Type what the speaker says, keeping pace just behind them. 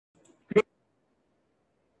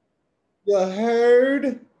You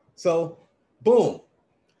heard? So, boom.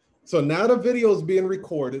 So now the video is being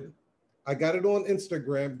recorded. I got it on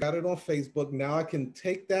Instagram, got it on Facebook. Now I can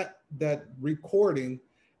take that recording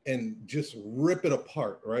and just rip it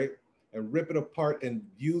apart, right? And rip it apart and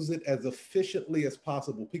use it as efficiently as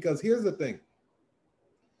possible. Because here's the thing.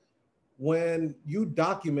 When you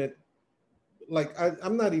document, like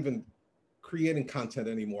I'm not even creating content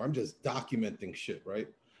anymore. I'm just documenting shit, right?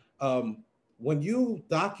 When you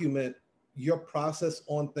document your process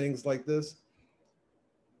on things like this,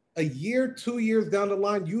 a year, 2 years down the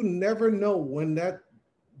line, you never know when that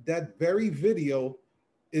very video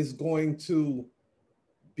is going to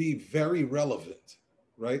be very relevant,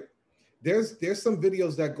 right? There's some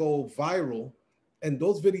videos that go viral, and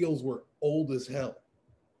those videos were old as hell.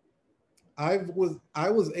 I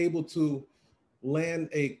was able to land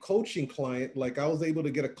a coaching client, like I was able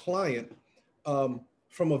to get a client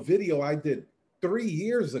from a video I did 3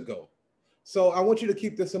 years ago. So I want you to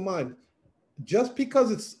keep this in mind. Just because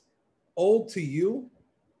it's old to you,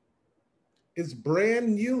 it's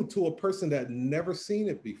brand new to a person that never seen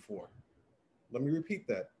it before. Let me repeat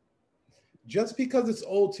that. Just because it's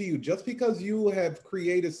old to you, just because you have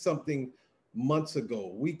created something months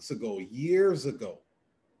ago, weeks ago, years ago,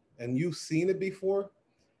 and you've seen it before,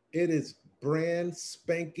 it is brand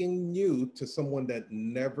spanking new to someone that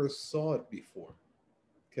never saw it before,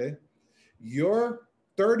 okay? Your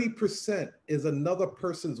 30% is another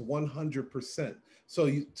person's 100%. So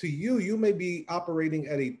to you, you may be operating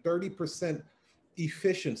at a 30%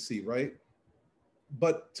 efficiency, right?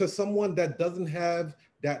 But to someone that doesn't have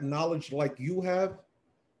that knowledge like you have,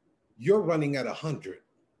 you're running at 100,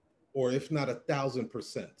 or if not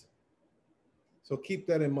 1,000%. So keep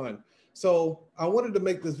that in mind. So I wanted to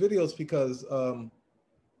make this videos because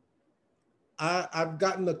I've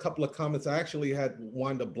gotten a couple of comments. I actually had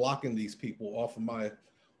wound up blocking these people off of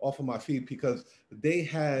my feed because they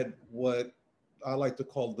had what I like to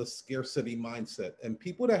call the scarcity mindset. And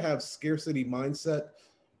people that have scarcity mindset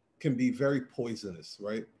can be very poisonous,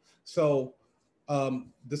 right? So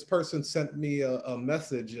this person sent me a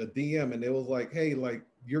message, a DM, and it was like, hey, like,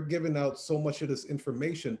 you're giving out so much of this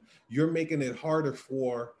information, you're making it harder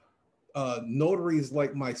for notaries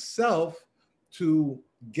like myself to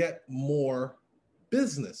get more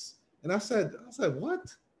business. And I said,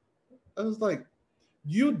 what? I was like,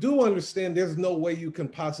 you do understand there's no way you can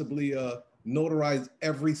possibly notarize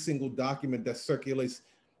every single document that circulates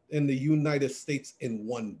in the United States in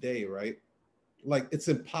one day, right? Like, it's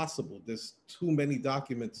impossible. There's too many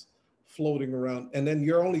documents floating around. And then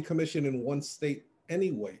you're only commissioned in one state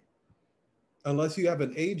anyway, unless you have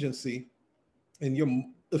an agency and you're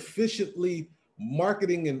efficiently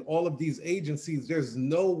marketing in all of these agencies. There's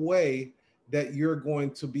no way that you're going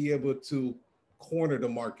to be able to corner the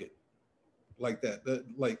market like that.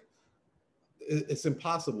 Like, it's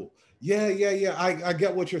impossible. Yeah. I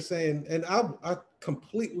get what you're saying. And I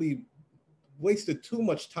completely wasted too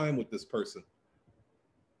much time with this person.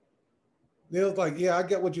 They was like, yeah, I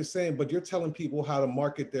get what you're saying, but you're telling people how to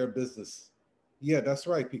market their business. Yeah, that's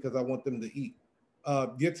right, because I want them to eat.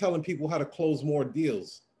 You're telling people how to close more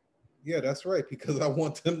deals. Yeah, that's right, because I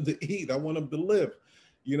want them to eat. I want them to live,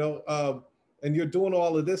 you know, and you're doing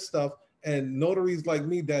all of this stuff. And notaries like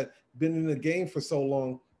me that been in the game for so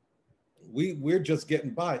long, we're just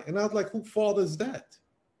getting by. And I was like, whose fault is that?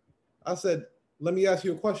 I said, let me ask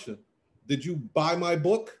you a question. Did you buy my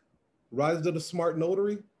book, Rise to the Smart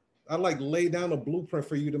Notary? I like lay down a blueprint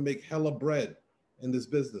for you to make hella bread in this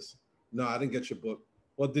business. No, I didn't get your book.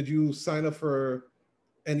 Well, did you sign up for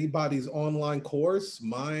anybody's online course?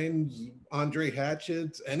 Mine, Andre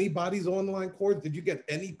Hatchett's, anybody's online course? Did you get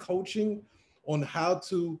any coaching on how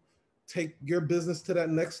to take your business to that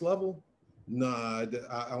next level? Nah,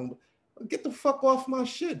 I don't. Get the fuck off my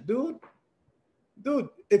shit, dude. Dude,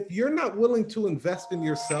 if you're not willing to invest in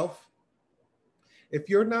yourself,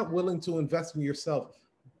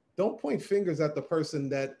 don't point fingers at the person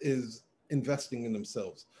that is investing in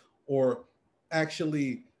themselves or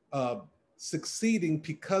actually succeeding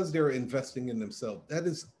because they're investing in themselves. That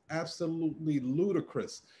is absolutely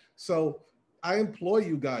ludicrous. So I implore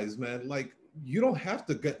you guys, man, like, you don't have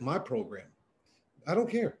to get my program. I don't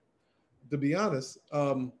care, to be honest.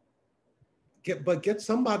 Get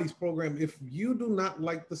somebody's program. If you do not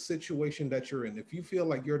like the situation that you're in, if you feel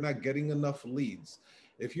like you're not getting enough leads,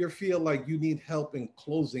 if you feel like you need help in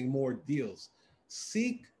closing more deals,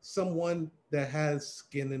 seek someone that has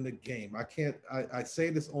skin in the game. I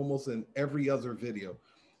say this almost in every other video.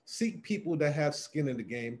 Seek people that have skin in the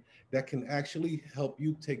game that can actually help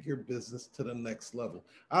you take your business to the next level.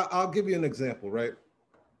 I'll give you an example, right?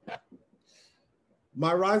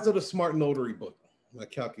 My Rise of the Smart Notary book, my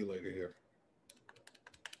calculator here.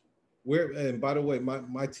 And by the way,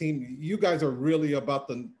 my team, you guys are really about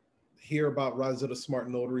to hear about Rise of the Smart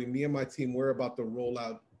Notary. Me and my team, we're about to roll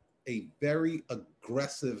out a very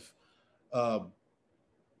aggressive uh,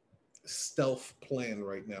 stealth plan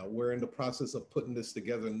right now. We're in the process of putting this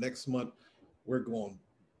together. Next month, we're going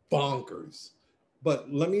bonkers.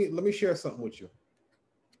 But let me share something with you.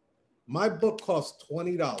 My book costs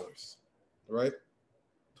 $20, right?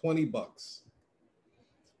 $20.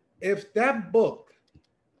 If that book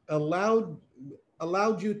allowed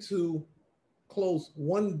allowed you to close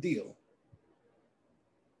one deal,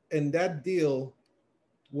 and that deal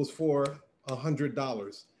was for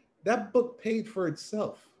 $100, that book paid for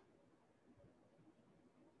itself.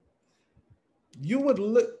 You would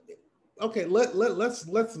look. Okay, let's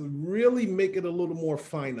really make it a little more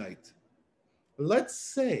finite. Let's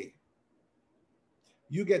say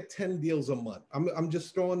you get 10 deals a month. I'm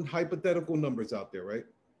just throwing hypothetical numbers out there, right?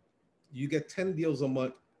 You get 10 deals a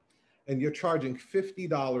month and you're charging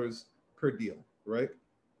 $50 per deal, right?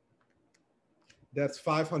 That's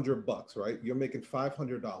 500 bucks, right? You're making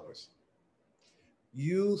 $500.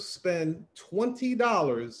 You spend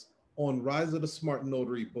 $20 on Rise of the Smart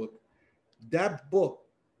Notary book. That book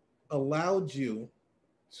allowed you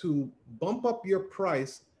to bump up your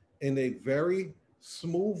price in a very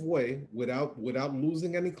smooth way without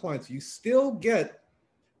losing any clients. You still get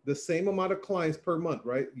the same amount of clients per month,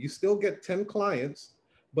 right? You still get 10 clients,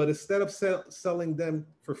 but instead of selling them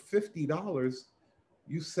for $50,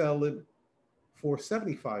 you sell it for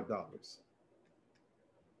 $75.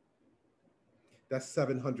 That's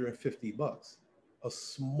 750 bucks. A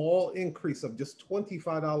small increase of just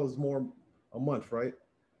 $25 more a month, right?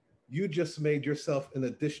 You just made yourself an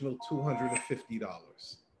additional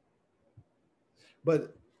 $250.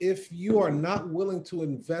 But if you are not willing to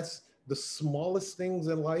invest the smallest things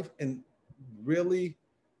in life and really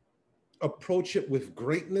approach it with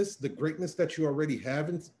greatness, the greatness that you already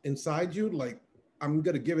have inside you, like, I'm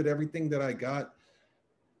gonna give it everything that I got.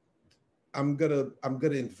 I'm gonna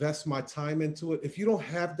invest my time into it. If you don't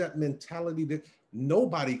have that mentality, that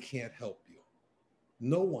nobody can't help you.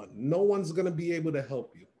 No one's gonna be able to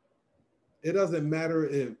help you. It doesn't matter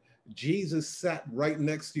if Jesus sat right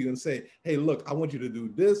next to you and say, "Hey, look, I want you to do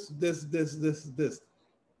this, this, this, this, this."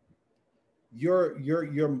 Your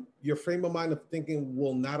frame of mind of thinking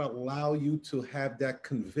will not allow you to have that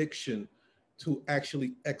conviction to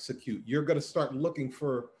actually execute. You're going to start looking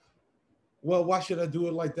for, well, why should I do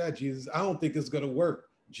it like that, Jesus? I don't think it's going to work,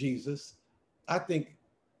 Jesus. I think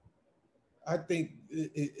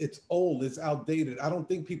it's old, it's outdated. I don't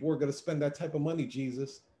think people are going to spend that type of money,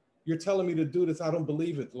 Jesus. You're telling me to do this. I don't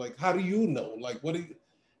believe it. Like, how do you know? Like, what do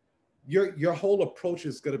you, your whole approach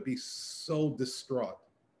is going to be so distraught.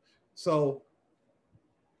 So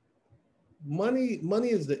money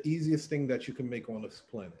is the easiest thing that you can make on this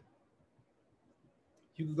planet.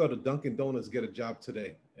 You can go to Dunkin' Donuts, get a job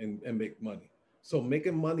today and make money. So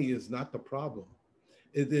making money is not the problem.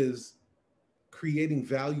 It is creating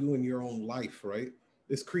value in your own life, right?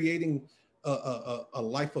 It's creating a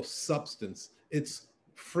life of substance. It's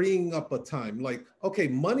freeing up a time. Like, okay,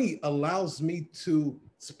 money allows me to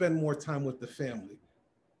spend more time with the family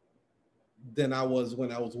than I was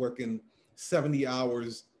when I was working 70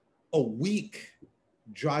 hours a week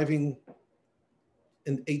driving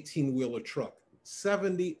an 18-wheeler truck.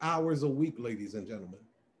 70 hours a week, ladies and gentlemen.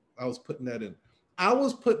 I was putting that in. I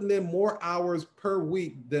was putting in more hours per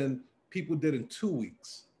week than people did in 2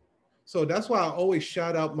 weeks. So that's why I always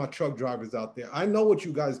shout out my truck drivers out there. I know what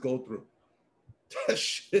you guys go through. That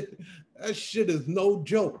shit is no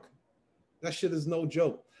joke. That shit is no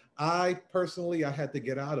joke. I personally had to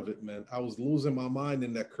get out of it, man. I was losing my mind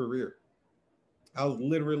in that career. I was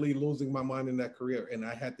literally losing my mind in that career, and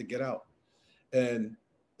I had to get out. And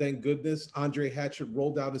thank goodness Andre Hatchett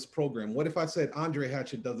rolled out his program. What if I said Andre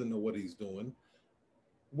Hatchett doesn't know what he's doing?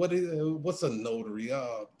 What's a notary?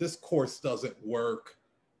 This course doesn't work.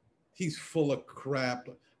 He's full of crap.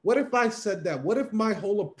 What if I said that? What if my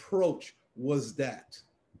whole approach was that?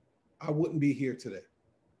 I wouldn't be here today.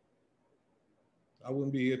 I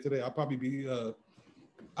wouldn't be here today. I'll probably be,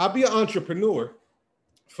 I'll be an entrepreneur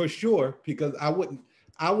for sure, because I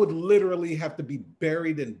would literally have to be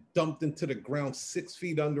buried and dumped into the ground 6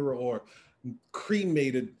 feet under or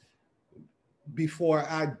cremated before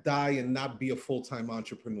I die and not be a full-time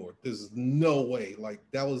entrepreneur. There's no way. Like,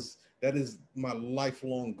 that is my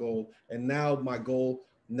lifelong goal. And now my goal,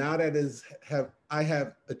 now that I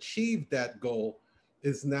have achieved that goal,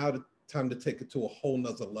 is now the time to take it to a whole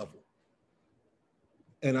nother level.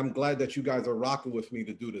 And I'm glad that you guys are rocking with me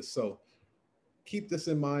to do this. So keep this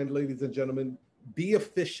in mind, ladies and gentlemen. Be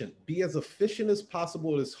efficient. Be as efficient as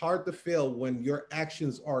possible. It's hard to fail when your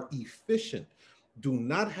actions are efficient. Do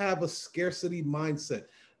not have a scarcity mindset.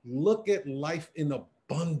 Look at life in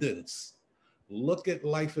abundance. Look at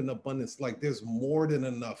life in abundance. Like there's more than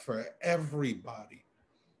enough for everybody.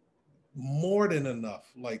 More than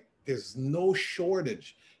enough. Like there's no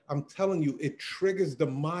shortage. I'm telling you, it triggers the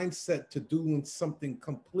mindset to doing something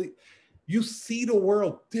complete. You see the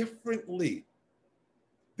world differently.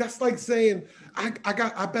 That's like saying,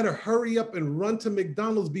 I better hurry up and run to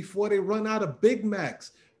McDonald's before they run out of Big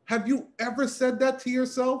Macs. Have you ever said that to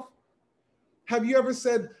yourself? Have you ever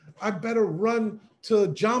said, I better run to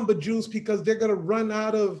Jamba Juice because they're going to run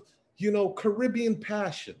out of, Caribbean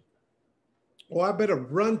Passion? Or I better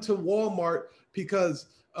run to Walmart because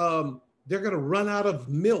they're going to run out of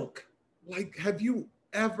milk. Like, have you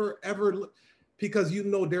ever, because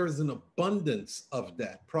there is an abundance of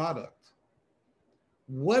that product.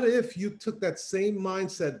 What if you took that same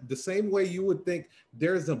mindset, the same way you would think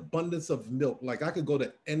there's an abundance of milk? Like I could go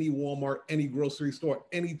to any Walmart, any grocery store,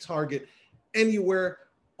 any Target, anywhere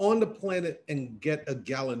on the planet and get a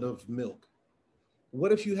gallon of milk.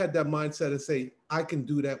 What if you had that mindset and say, I can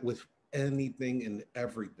do that with anything and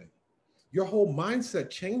everything? Your whole mindset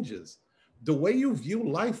changes. The way you view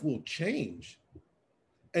life will change.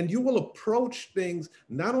 And you will approach things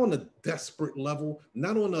not on a desperate level,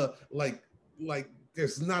 not on a like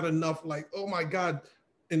there's not enough, like, oh my God,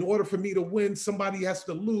 in order for me to win, somebody has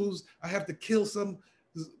to lose. I have to kill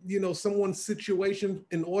someone's situation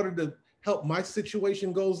in order to help my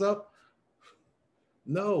situation goes up.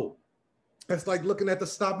 No, that's like looking at the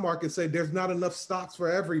stock market, say there's not enough stocks for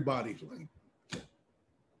everybody. Like,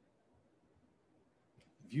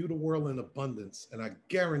 view the world in abundance, and I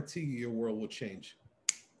guarantee you your world will change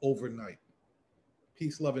overnight.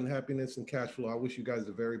 Peace, love, and happiness and cash flow. I wish you guys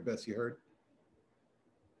the very best. You heard?